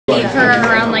for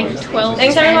around like 12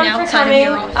 Thanks to 10 everyone for outside of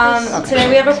your coming. office. Today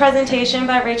we have a presentation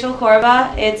by Rachel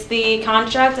Korba. It's the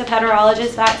construct of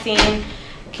heterologous vaccine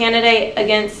candidate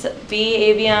against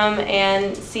B. avium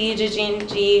and C.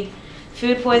 Jejuni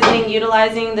food poisoning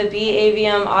utilizing the B.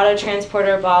 avium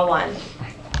Autotransporter BA1.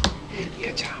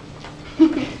 Good job.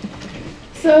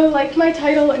 So, like my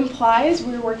title implies,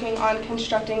 we're working on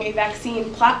constructing a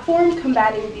vaccine platform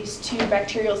combating these two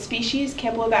bacterial species,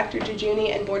 Campylobacter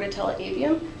jejuni and Bordetella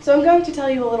avium. So I'm going to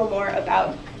tell you a little more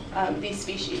about these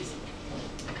species.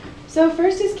 So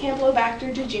first is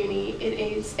Campylobacter jejuni. It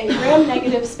is a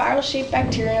gram-negative spiral-shaped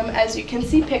bacterium, as you can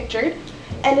see pictured,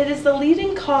 and it is the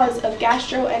leading cause of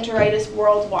gastroenteritis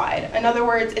worldwide. In other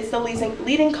words, it's the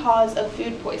leading cause of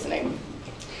food poisoning.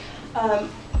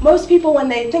 Most people, when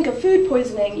they think of food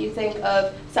poisoning, you think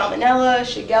of Salmonella,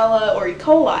 CjaA, or E.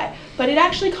 coli, but it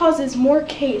actually causes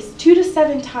 2 to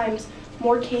 7 times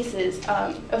more cases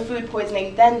of food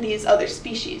poisoning than these other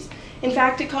species. In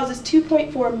fact, it causes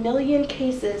 2.4 million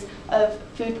cases of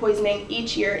food poisoning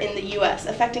each year in the US,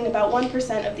 affecting about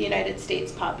 1% of the United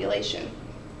States population.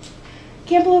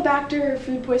 Campylobacter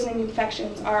food poisoning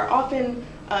infections are often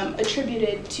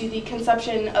attributed to the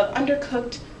consumption of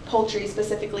undercooked poultry,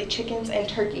 specifically chickens and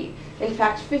turkey. In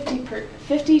fact, 50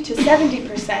 to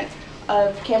 70%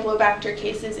 of Campylobacter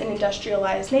cases in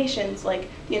industrialized nations like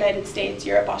the United States,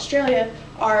 Europe, Australia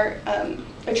are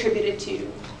attributed to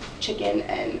chicken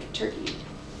and turkey.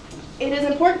 It is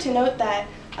important to note that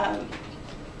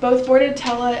both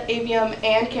Bordetella, Avium,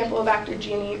 and Campylobacter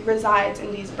jejuni resides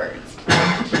in these birds.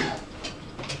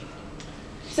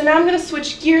 So now I'm going to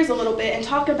switch gears a little bit and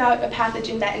talk about a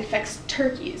pathogen that infects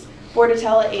turkeys,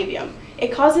 Bordetella avium.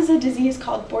 It causes a disease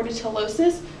called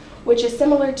Bordetellosis, which is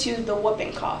similar to the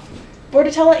whooping cough.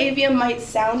 Bordetella avium might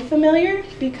sound familiar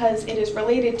because it is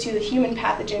related to the human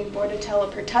pathogen Bordetella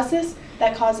pertussis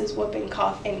that causes whooping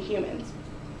cough in humans.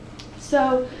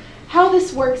 So how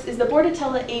this works is the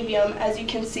Bordetella avium, as you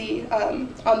can see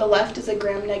on the left, is a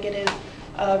gram-negative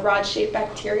rod-shaped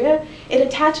bacteria. It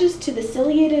attaches to the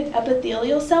ciliated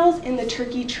epithelial cells in the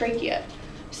turkey trachea.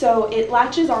 So it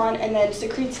latches on and then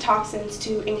secretes toxins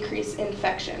to increase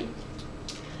infection.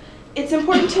 It's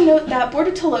important to note that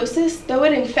Bordetellosis, though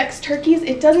it infects turkeys,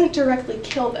 it doesn't directly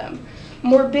kill them.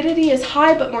 Morbidity is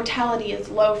high, but mortality is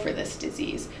low for this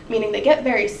disease, meaning they get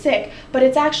very sick, but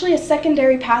it's actually a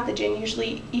secondary pathogen,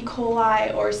 usually E.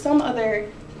 coli or some other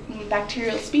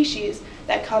bacterial species,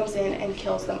 that comes in and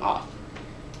kills them off.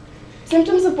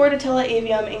 Symptoms of Bordetella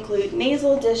avium include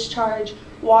nasal discharge,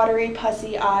 watery,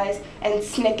 pussy eyes, and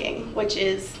snicking, which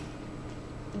is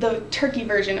the turkey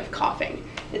version of coughing.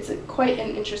 It's quite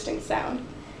an interesting sound.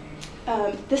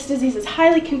 This disease is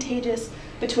highly contagious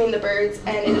between the birds,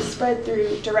 and it is spread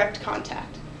through direct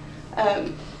contact.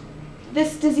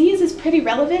 This disease is pretty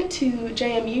relevant to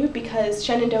JMU because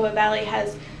Shenandoah Valley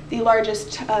has the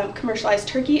largest commercialized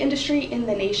turkey industry in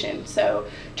the nation. So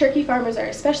turkey farmers are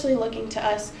especially looking to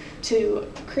us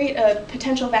to create a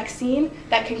potential vaccine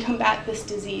that can combat this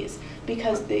disease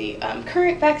because the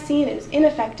current vaccine is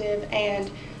ineffective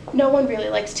and no one really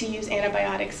likes to use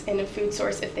antibiotics in a food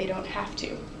source if they don't have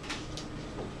to.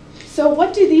 So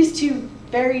what do these two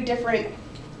very different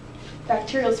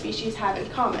bacterial species have in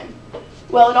common?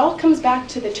 Well, it all comes back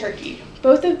to the turkey.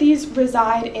 Both of these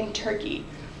reside in turkey.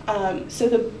 So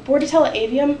the Bordetella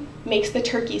avium makes the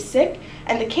turkeys sick,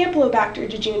 and the Campylobacter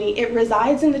jejuni, it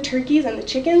resides in the turkeys and the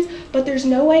chickens, but there's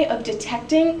no way of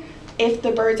detecting if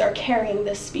the birds are carrying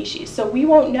this species. So we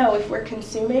won't know if we're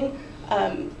consuming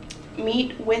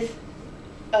meat with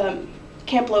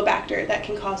Campylobacter that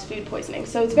can cause food poisoning.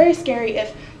 So it's very scary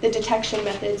if the detection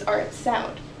methods aren't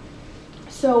sound.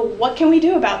 So what can we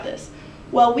do about this?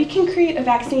 Well, we can create a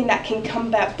vaccine that can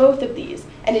combat both of these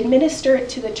and administer it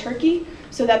to the turkey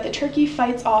so that the turkey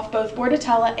fights off both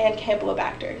Bordetella and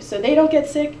Campylobacter, so they don't get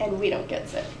sick and we don't get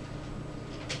sick.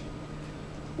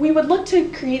 We would look to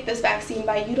create this vaccine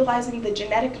by utilizing the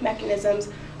genetic mechanisms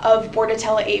of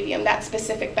Bordetella avium, that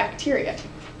specific bacteria.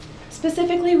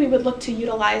 Specifically, we would look to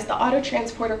utilize the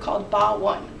autotransporter called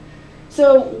BA1.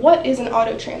 So what is an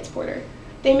autotransporter?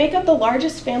 They make up the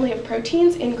largest family of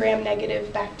proteins in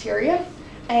gram-negative bacteria,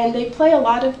 and they play a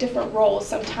lot of different roles,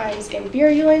 sometimes in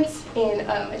virulence, in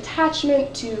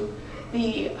attachment to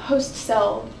the host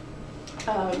cell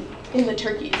in the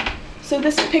turkeys. So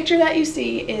this picture that you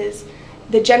see is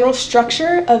the general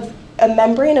structure of a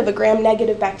membrane of a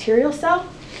gram-negative bacterial cell.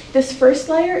 This first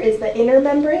layer is the inner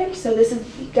membrane, so this is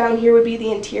down here would be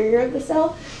the interior of the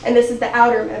cell, and this is the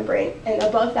outer membrane, and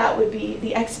above that would be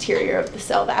the exterior of the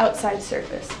cell, the outside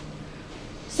surface.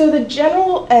 So the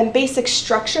general and basic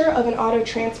structure of an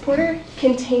autotransporter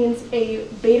contains a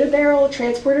beta barrel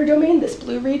transporter domain, this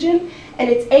blue region, and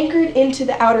it's anchored into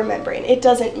the outer membrane. It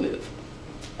doesn't move.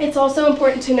 It's also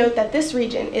important to note that this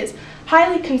region is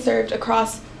highly conserved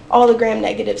across all the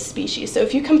gram-negative species. So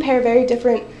if you compare very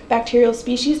different bacterial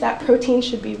species, that protein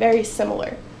should be very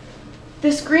similar.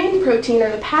 This green protein,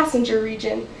 or the passenger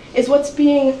region, is what's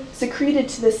being secreted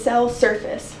to the cell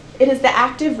surface. It is the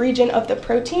active region of the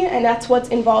protein, and that's what's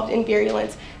involved in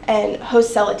virulence and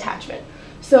host cell attachment.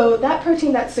 So that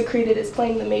protein that's secreted is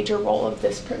playing the major role of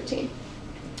this protein.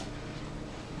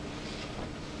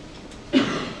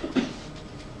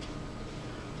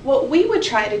 What we would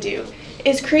try to do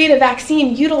is create a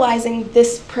vaccine utilizing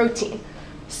this protein.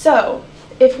 So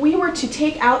if we were to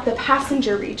take out the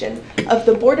passenger region of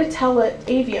the Bordetella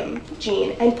Avium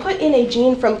gene and put in a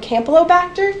gene from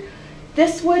Campylobacter,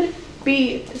 this would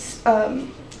be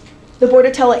the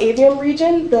Bordetella Avium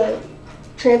region, the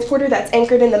transporter that's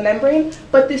anchored in the membrane,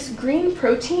 but this green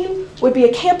protein would be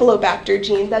a Campylobacter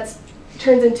gene that's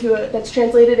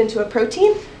translated into a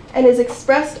protein and is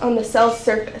expressed on the cell's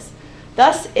surface.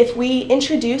 Thus, if we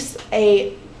introduce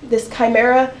this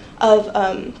chimera of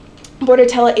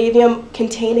Bordetella avium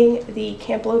containing the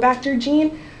Campylobacter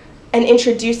gene and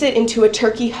introduce it into a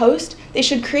turkey host, they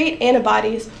should create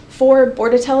antibodies for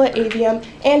Bordetella avium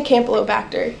and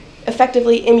Campylobacter,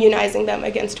 effectively immunizing them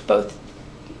against both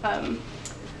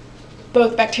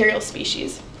bacterial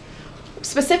species.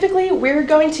 Specifically, we're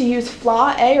going to use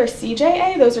FlaA or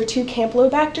CjaA. Those are two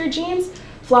Campylobacter genes.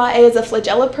 FlaA is a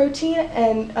flagella protein,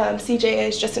 and CjaA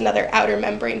is just another outer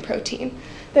membrane protein.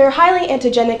 They're highly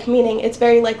antigenic, meaning it's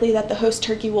very likely that the host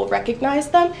turkey will recognize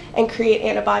them and create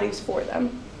antibodies for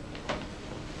them.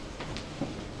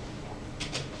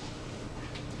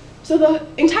 So the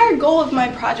entire goal of my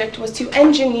project was to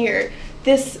engineer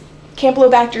this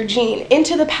Campylobacter gene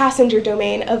into the passenger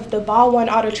domain of the BA1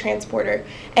 autotransporter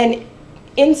and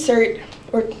insert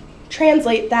or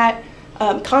translate that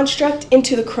construct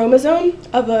into the chromosome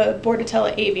of a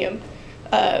Bordetella avium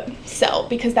cell,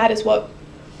 because that is what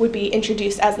would be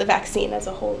introduced as the vaccine, as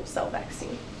a whole cell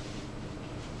vaccine.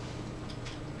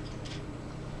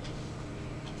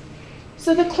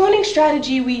 So the cloning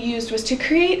strategy we used was to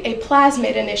create a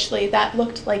plasmid initially that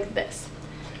looked like this.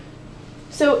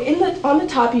 So on the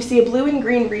top you see a blue and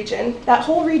green region. That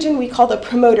whole region we call the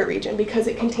promoter region because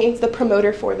it contains the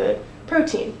promoter for the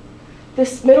protein.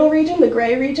 This middle region, the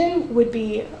gray region, would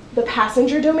be the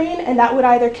passenger domain, and that would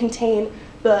either contain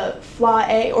the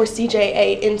FlaA or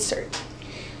CjaA insert.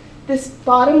 This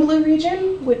bottom blue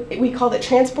region, we call the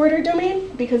transporter domain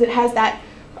because it has that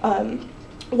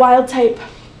wild type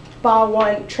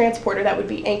BA1 transporter that would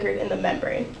be anchored in the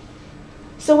membrane.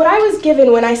 So what I was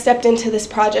given when I stepped into this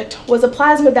project was a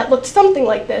plasmid that looked something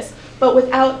like this, but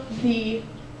without the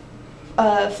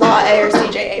FlaA or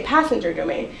CjaA passenger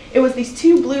domain. It was these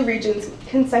two blue regions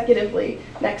consecutively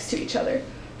next to each other.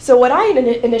 So what I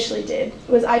initially did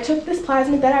was I took this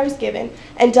plasmid that I was given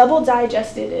and double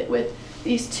digested it with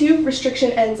these two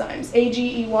restriction enzymes,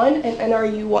 AGE1 and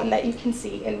NRU1 that you can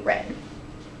see in red.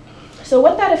 So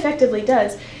what that effectively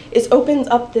does is opens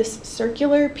up this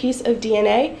circular piece of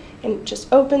DNA and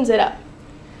just opens it up.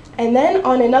 And then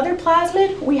on another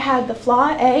plasmid, we had the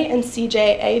FlaA and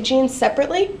CjaA genes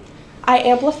separately. I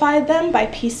amplified them by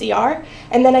PCR,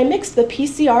 and then I mixed the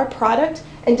PCR product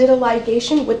and did a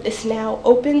ligation with this now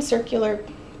open circular,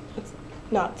 it's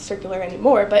not circular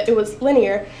anymore, but it was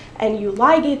linear, and you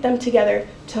ligate them together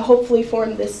to hopefully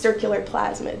form this circular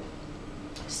plasmid.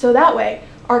 So that way,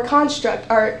 our construct,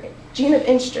 our gene of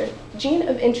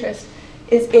interest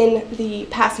is in the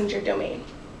passenger domain.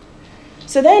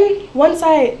 So then, once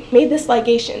I made this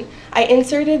ligation, I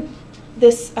inserted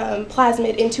this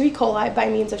plasmid into E. coli by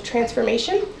means of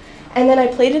transformation, and then I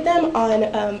plated them on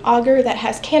agar that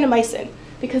has kanamycin,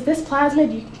 because this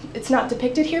plasmid, it's not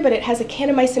depicted here, but it has a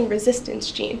kanamycin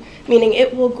resistance gene, meaning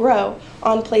it will grow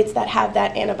on plates that have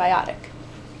that antibiotic.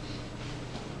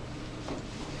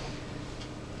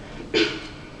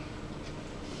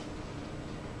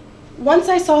 Once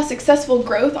I saw successful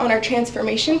growth on our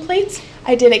transformation plates,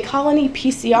 I did a colony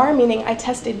PCR, meaning I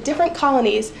tested different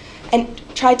colonies and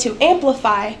tried to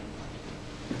amplify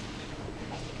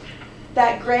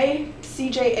that gray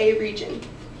CjaA region.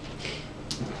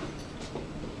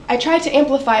 I tried to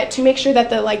amplify it to make sure that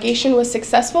the ligation was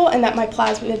successful and that my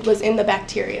plasmid was in the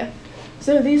bacteria.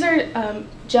 So these are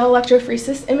gel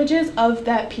electrophoresis images of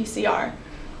that PCR.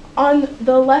 On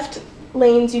the left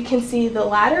lanes, you can see the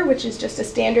ladder, which is just a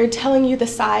standard telling you the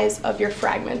size of your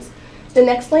fragments. The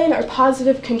next lane are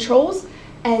positive controls,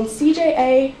 and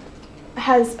CjaA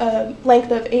has a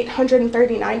length of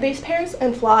 839 base pairs,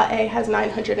 and FlaA has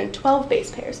 912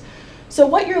 base pairs. So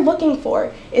what you're looking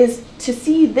for is to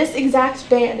see this exact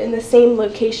band in the same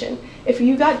location. If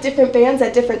you got different bands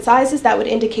at different sizes, that would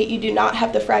indicate you do not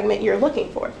have the fragment you're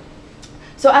looking for.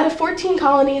 So out of 14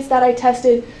 colonies that I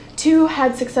tested, 2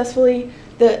 had successfully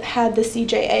had the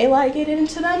CjaA ligated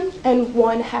into them, and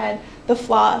 1 had the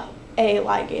FlaA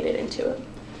ligated into it.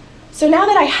 So now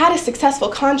that I had a successful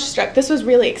construct, this was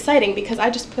really exciting because I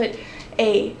just put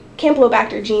a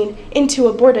Campylobacter gene into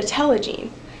a Bordetella gene.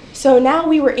 So now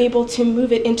we were able to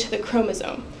move it into the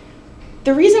chromosome.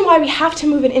 The reason why we have to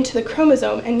move it into the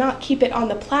chromosome and not keep it on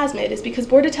the plasmid is because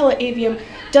Bordetella avium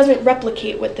doesn't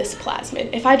replicate with this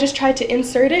plasmid. If I just tried to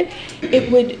insert it,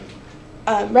 it would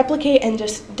replicate and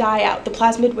just die out. The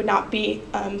plasmid would not be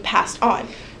passed on.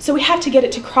 So we have to get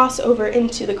it to cross over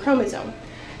into the chromosome.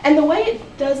 And the way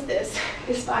it does this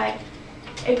is by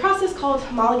a process called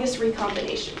homologous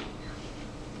recombination.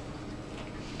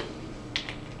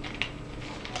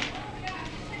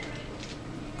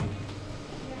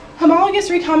 Homologous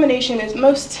recombination is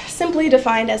most simply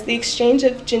defined as the exchange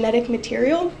of genetic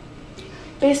material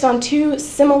based on 2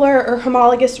 similar or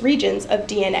homologous regions of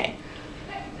DNA.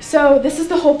 So this is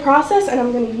the whole process, and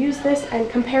I'm going to use this and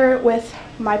compare it with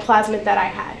my plasmid that I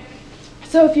had.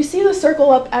 So if you see the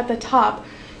circle up at the top,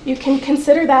 you can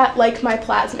consider that like my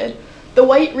plasmid. The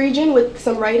white region with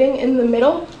some writing in the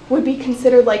middle would be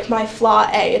considered like my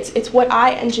FlaA. It's what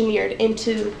I engineered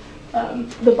into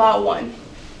the BA1.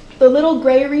 The little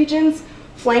gray regions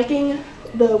flanking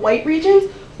the white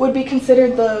regions would be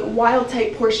considered the wild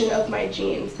type portion of my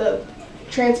genes, the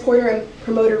transporter and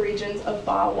promoter regions of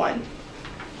BA1.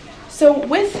 So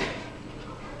with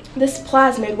this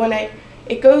plasmid, when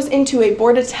it goes into a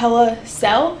Bordetella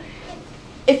cell,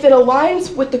 if it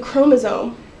aligns with the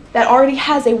chromosome that already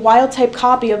has a wild type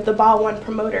copy of the BA1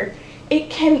 promoter, it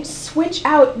can switch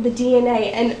out the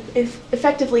DNA and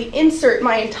effectively insert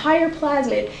my entire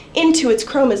plasmid into its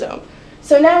chromosome.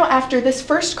 So now after this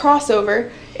first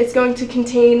crossover, it's going to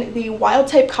contain the wild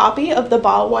type copy of the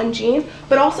BA1 gene,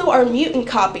 but also our mutant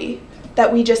copy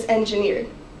that we just engineered.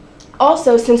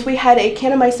 Also, since we had a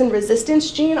kanamycin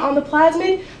resistance gene on the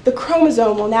plasmid, the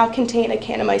chromosome will now contain a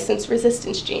kanamycin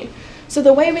resistance gene. So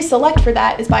the way we select for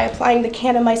that is by applying the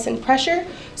kanamycin pressure.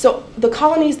 So the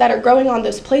colonies that are growing on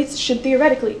those plates should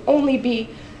theoretically only be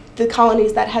the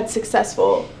colonies that had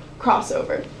successful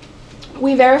crossover.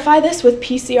 We verify this with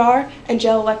PCR and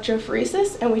gel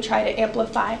electrophoresis, and we try to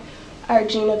amplify our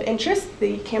gene of interest,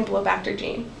 the Campylobacter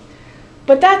gene.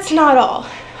 But that's not all.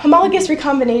 Homologous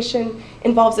recombination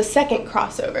involves a second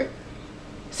crossover.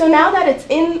 So now that it's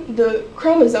in the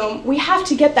chromosome, we have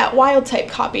to get that wild type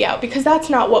copy out because that's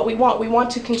not what we want. We want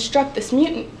to construct this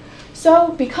mutant.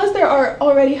 So because there are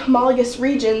already homologous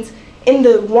regions in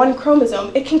the one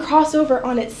chromosome, it can cross over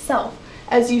on itself.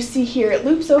 As you see here, it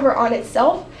loops over on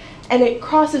itself and it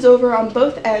crosses over on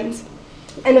both ends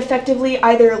and effectively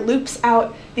either loops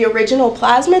out the original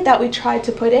plasmid that we tried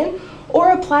to put in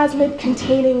or a plasmid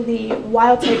containing the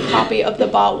wild type copy of the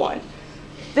BA1.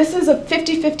 This is a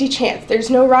 50-50 chance. There's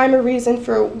no rhyme or reason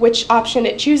for which option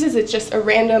it chooses. It's just a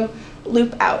random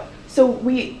loop out. So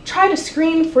we try to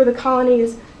screen for the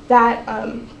colonies that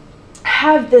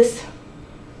have this,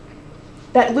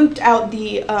 that looped out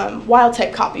the wild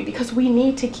type copy because we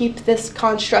need to keep this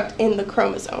construct in the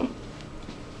chromosome.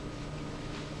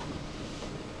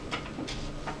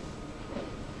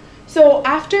 So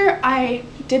after I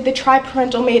did the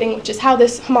triparental mating, which is how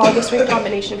this homologous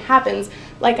recombination happens,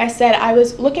 like I said, I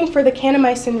was looking for the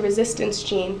kanamycin resistance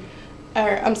gene,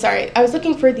 I was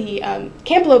looking for the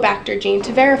Campylobacter gene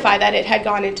to verify that it had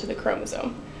gone into the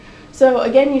chromosome. So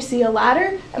again, you see a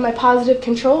ladder and my positive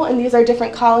control, and these are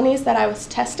different colonies that I was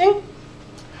testing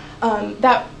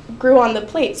that grew on the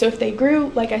plate. So if they grew,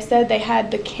 like I said, they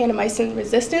had the kanamycin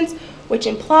resistance, which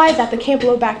implied that the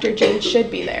Campylobacter gene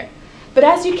should be there. But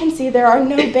as you can see, there are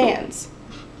no bands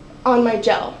on my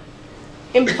gel,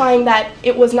 implying that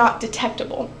it was not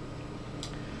detectable.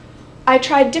 I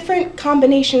tried different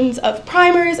combinations of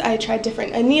primers, I tried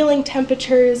different annealing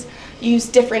temperatures,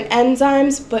 used different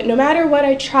enzymes, but no matter what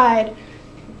I tried,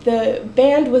 the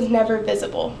band was never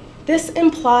visible. This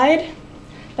implied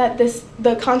that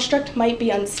the construct might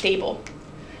be unstable.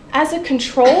 As a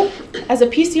control, as a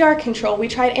PCR control, we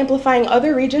tried amplifying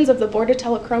other regions of the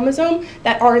Bordetella chromosome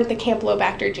that aren't the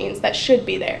Campylobacter genes that should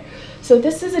be there. So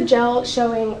this is a gel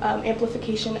showing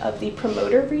amplification of the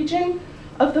promoter region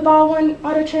of the BA1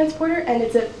 autotransporter, and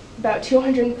it's at about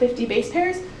 250 base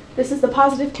pairs. This is the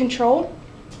positive control,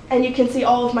 and you can see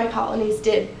all of my colonies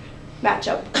did match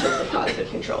up with the positive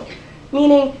control,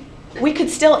 meaning we could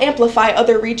still amplify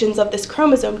other regions of this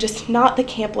chromosome, just not the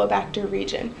Campylobacter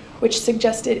region, which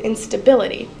suggested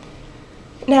instability.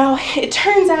 Now, it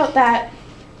turns out that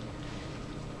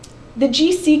the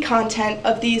GC content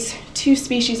of these two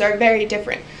species are very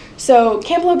different. So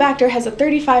Campylobacter has a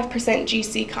 35%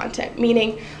 GC content,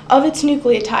 meaning of its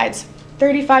nucleotides,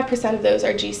 35% of those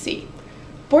are GC.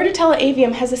 Bordetella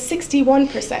avium has a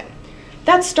 61%.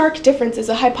 That stark difference is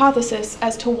a hypothesis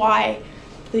as to why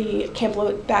the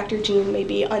Campylobacter gene may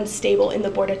be unstable in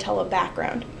the Bordetella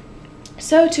background.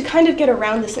 So to kind of get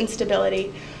around this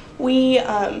instability, we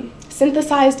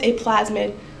synthesized a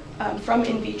plasmid from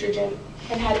in vitrogen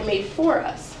and had it made for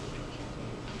us.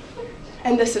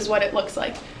 And this is what it looks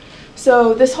like.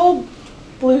 So this whole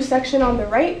blue section on the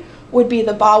right would be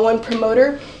the BA1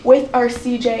 promoter with our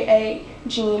CjaA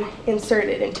gene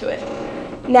inserted into it.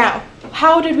 Now,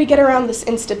 how did we get around this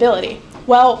instability?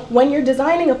 Well, when you're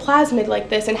designing a plasmid like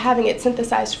this and having it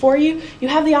synthesized for you, you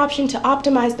have the option to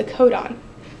optimize the codon.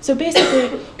 So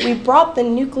basically, we brought the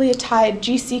nucleotide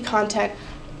GC content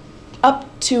up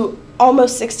to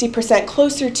almost 60%,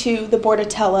 closer to the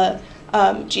Bordetella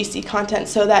GC content,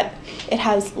 so that it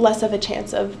has less of a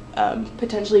chance of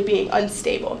potentially being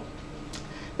unstable.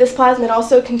 This plasmid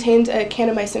also contains a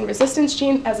kanamycin resistance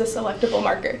gene as a selectable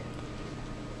marker.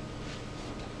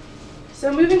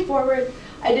 So moving forward,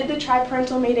 I did the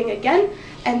triparental mating again,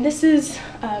 and this is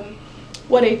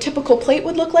what a typical plate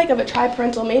would look like of a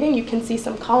triparental mating. You can see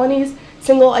some colonies,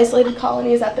 single isolated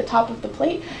colonies at the top of the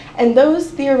plate, and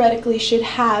those theoretically should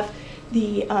have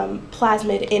the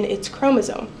plasmid in its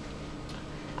chromosome.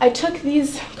 I took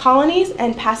these colonies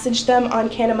and passaged them on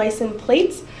kanamycin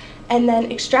plates, and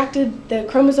then extracted the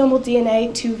chromosomal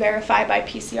DNA to verify by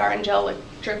PCR and gel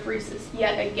electrophoresis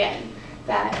yet again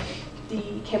that the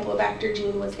Campylobacter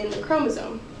gene was in the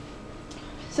chromosome.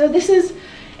 So this is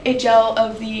a gel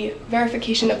of the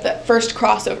verification of the first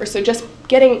crossover, so just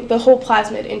getting the whole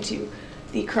plasmid into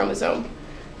the chromosome.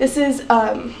 This is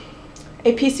a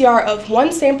PCR of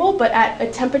one sample, but at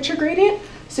a temperature gradient,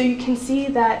 so you can see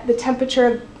that the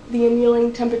temperature, the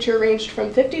annealing temperature ranged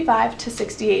from 55 to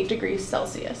 68 degrees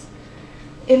Celsius.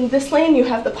 In this lane, you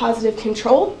have the positive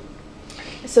control,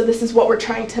 so this is what we're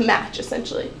trying to match,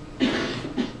 essentially.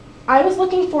 I was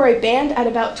looking for a band at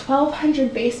about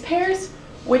 1,200 base pairs,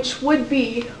 which would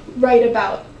be right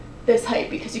about this height,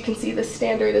 because you can see the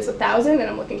standard is 1,000, and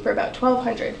I'm looking for about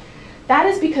 1,200. That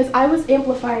is because I was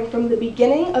amplifying from the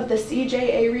beginning of the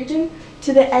CjaA region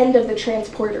to the end of the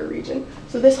transporter region.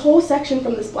 So this whole section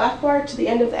from this black bar to the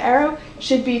end of the arrow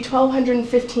should be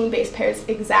 1,215 base pairs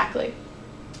exactly.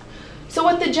 So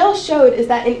what the gel showed is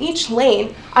that in each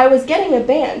lane, I was getting a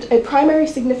band, a primary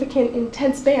significant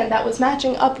intense band that was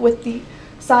matching up with the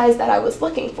size that I was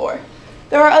looking for.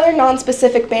 There are other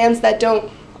non-specific bands that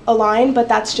don't align, but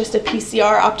that's just a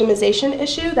PCR optimization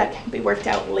issue that can be worked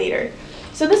out later.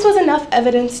 So this was enough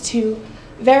evidence to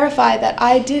verify that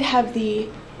I did have the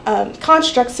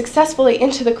construct successfully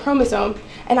into the chromosome,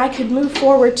 and I could move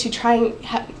forward to try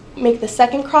and make the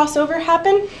second crossover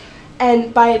happen.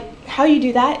 And by how you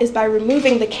do that is by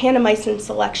removing the kanamycin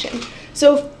selection.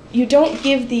 So if you don't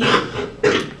give the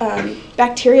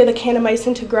bacteria the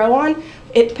kanamycin to grow on,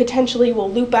 it potentially will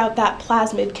loop out that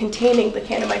plasmid containing the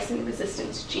kanamycin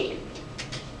resistance gene.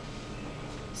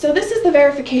 So this is the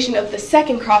verification of the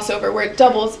second crossover, where it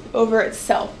doubles over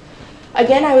itself.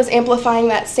 Again, I was amplifying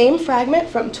that same fragment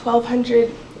from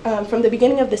 1,200, from the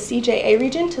beginning of the CjaA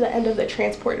region to the end of the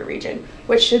transporter region,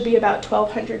 which should be about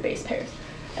 1,200 base pairs.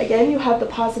 Again, you have the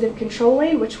positive control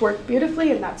lane, which worked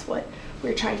beautifully, and that's what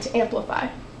we're trying to amplify.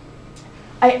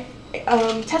 I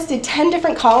tested 10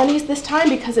 different colonies this time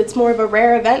because it's more of a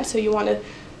rare event, so you want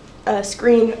to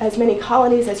screen as many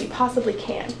colonies as you possibly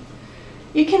can.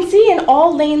 You can see in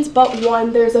all lanes but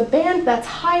one, there's a band that's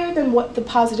higher than what the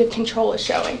positive control is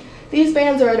showing. These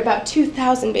bands are at about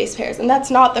 2,000 base pairs, and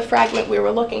that's not the fragment we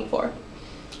were looking for.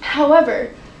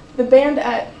 However, the band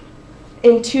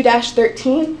in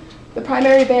 2-13, the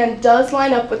primary band does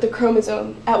line up with the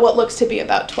chromosome at what looks to be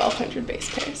about 1,200 base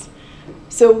pairs.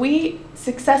 So we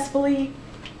successfully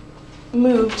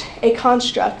moved a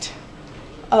construct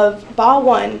of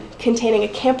BA1 containing a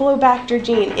Campylobacter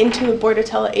gene into a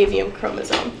Bordetella avium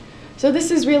chromosome. So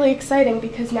this is really exciting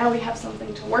because now we have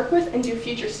something to work with and do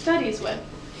future studies with.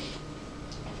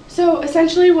 So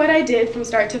essentially what I did from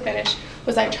start to finish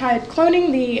was I tried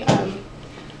cloning the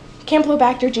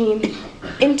Campylobacter gene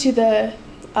into the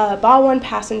BA1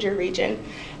 passenger region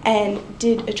and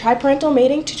did a triparental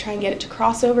mating to try and get it to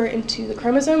cross over into the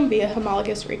chromosome via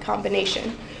homologous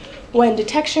recombination. When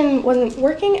detection wasn't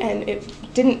working and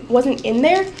it wasn't in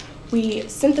there, we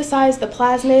synthesized the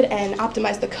plasmid and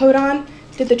optimized the codon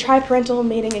did the triparental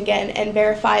mating again and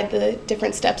verified the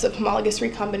different steps of homologous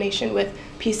recombination with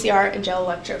PCR and gel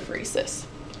electrophoresis.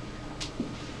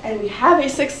 And we have a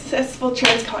successful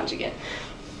transconjugant.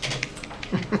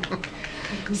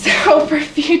 So for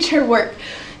future work,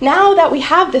 now that we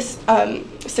have this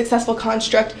successful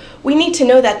construct, we need to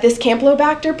know that this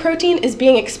Campylobacter protein is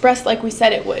being expressed like we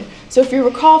said it would. So if you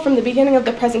recall from the beginning of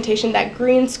the presentation, that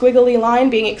green squiggly line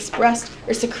being expressed,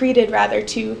 or secreted rather,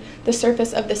 to the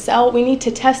surface of the cell, we need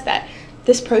to test that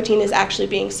this protein is actually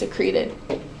being secreted.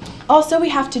 Also, we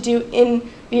have to do in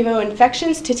vivo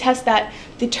infections to test that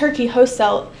the turkey host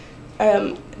cell,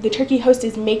 the turkey host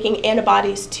is making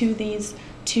antibodies to these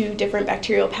two different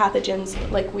bacterial pathogens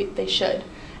like they should.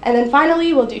 And then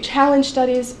finally, we'll do challenge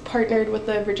studies partnered with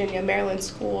the Virginia Maryland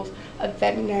Schools of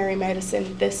Veterinary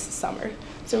Medicine this summer.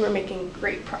 So we're making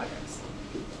great progress.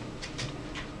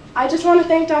 I just want to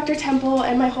thank Dr. Temple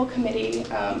and my whole committee,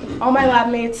 all my lab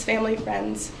mates, family,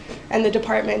 friends, and the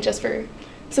department just for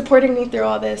supporting me through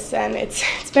all this. And it's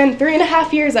been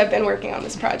 3.5 years I've been working on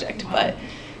this project, but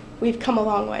we've come a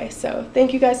long way. So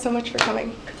thank you guys so much for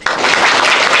coming.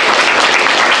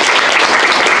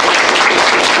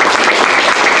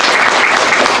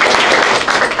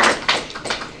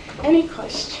 Any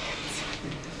questions?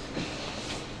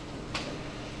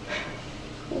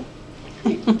 I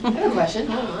have a question.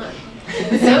 Hold on.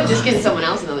 So just give someone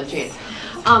else another chance.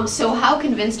 So how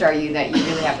convinced are you that you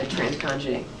really have a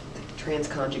transconjugant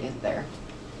there?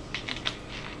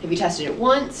 Have you tested it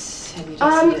once? Have you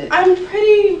tested it?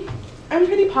 I'm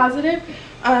pretty positive,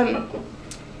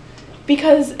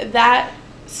 because that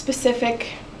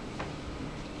specific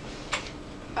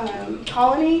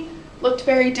colony looked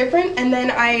very different, and then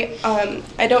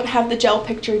I don't have the gel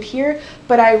pictured here,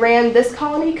 but I ran this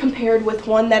colony compared with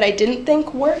one that I didn't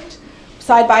think worked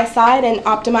side by side and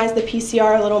optimized the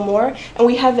PCR a little more, and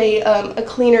we have a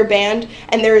cleaner band,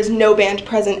 and there is no band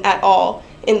present at all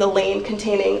in the lane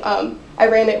containing, I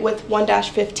ran it with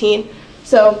 1-15,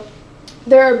 so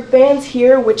there are bands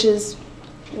here, which is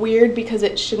weird because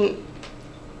it shouldn't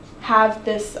have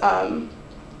this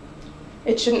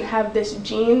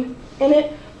gene in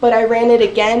it. But I ran it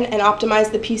again and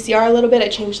optimized the PCR a little bit. I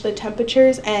changed the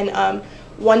temperatures, and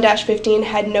 1-15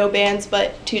 had no bands,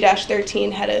 but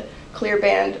 2-13 had a clear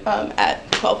band at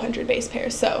 1,200 base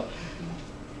pairs. So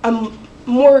I'm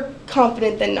more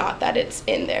confident than not that it's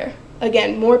in there.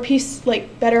 Again,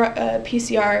 better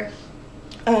PCR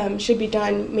should be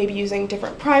done maybe using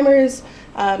different primers.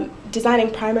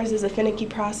 Designing primers is a finicky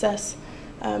process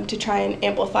to try and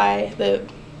amplify the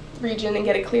region and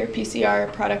get a clear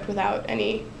PCR product without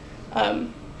any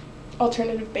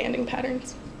alternative banding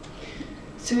patterns.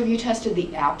 So have you tested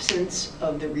the absence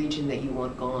of the region that you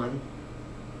want gone?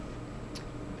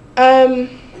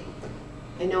 I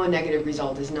know a negative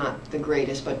result is not the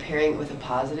greatest, but pairing it with a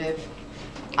positive,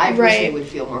 I personally would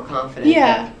feel more confident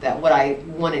that what I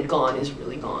wanted gone is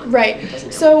really gone. Right. It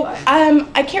doesn't so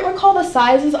amplify. I can't recall the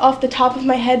sizes off the top of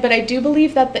my head, but I do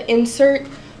believe that the insert,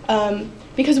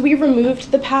 because we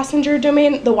removed the passenger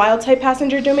domain, the wild-type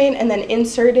passenger domain, and then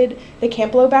inserted the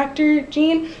Campylobacter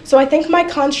gene. So I think my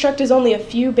construct is only a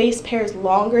few base pairs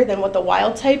longer than what the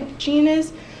wild-type gene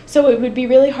is. So it would be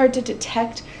really hard to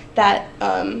detect that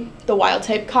the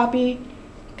wild-type copy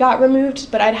got removed,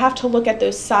 but I'd have to look at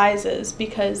those sizes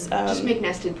because... just make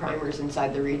nested primers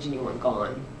inside the region you want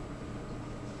gone.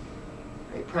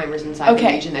 Right, primers inside the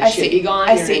region that should be gone,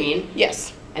 you know what I mean?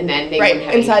 Yes. And then they wouldn't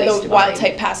have inside any place the to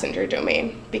wild-type passenger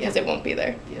domain because it won't be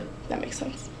there. Yeah. That makes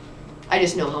sense. I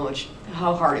just know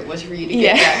how hard it was for you to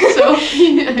get that.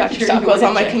 So Dr. Stockwell's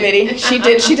on my committee. She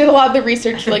did a lot of the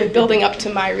research, like building up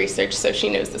to my research, so she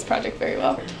knows this project very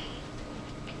well.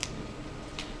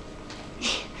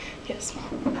 Yes.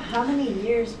 How many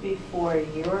years before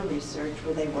your research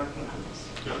were they working on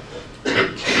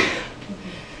this?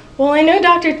 Well, I know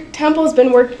Dr. Temple's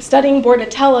been studying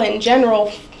Bordetella in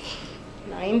general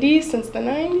since the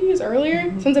 90s,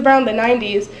 earlier, since around the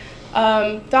 90s.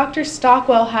 Dr.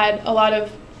 Stockwell had a lot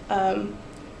of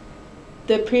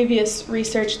the previous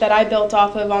research that I built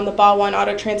off of on the BA1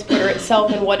 Autotransporter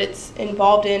itself and what it's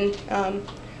involved in.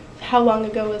 How long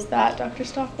ago was that, Dr.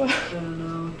 Stockwell? I don't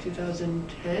know,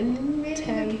 2010 maybe?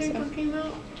 10, the paper came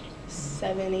out?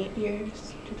 7, 8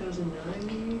 years. 2009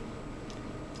 maybe?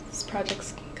 This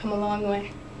project's come a long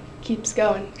way. Keeps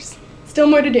going. There's still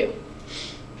more to do.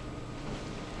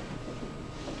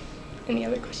 Any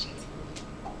other questions?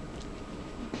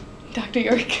 Dr.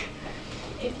 York?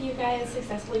 If you guys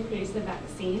successfully produce the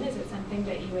vaccine, is it something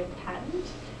that you would patent?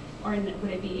 Or would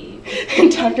it be...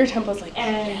 And Dr. Temple's like,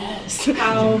 and yes.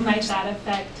 How might that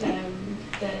affect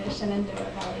the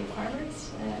Shenandoah Valley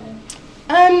farmers?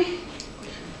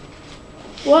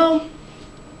 Well,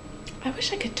 I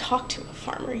wish I could talk to a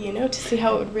farmer, to see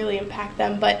how it would really impact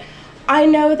them, but I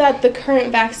know that the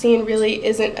current vaccine really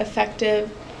isn't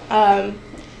effective,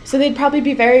 so they'd probably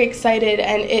be very excited,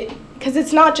 and because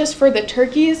it's not just for the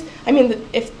turkeys. I mean,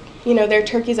 if their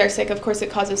turkeys are sick, of course it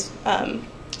causes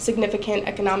significant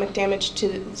economic damage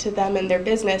to them and their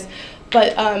business,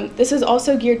 but this is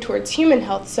also geared towards human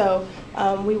health, so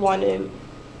we want to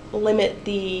limit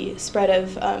the spread of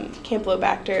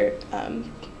Campylobacter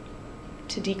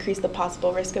to decrease the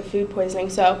possible risk of food poisoning.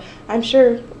 So I'm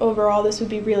sure overall this would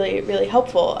be really, really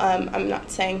helpful. I'm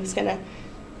not saying it's going to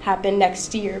happen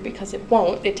next year, because it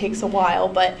won't. It takes a while,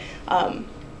 but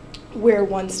we're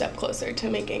one step closer to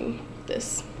making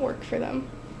this work for them.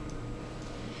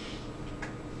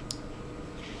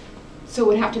 So it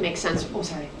would have to make sense. Oh,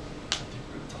 sorry.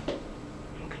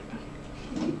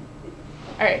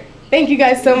 All right. Thank you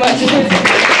guys so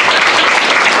much.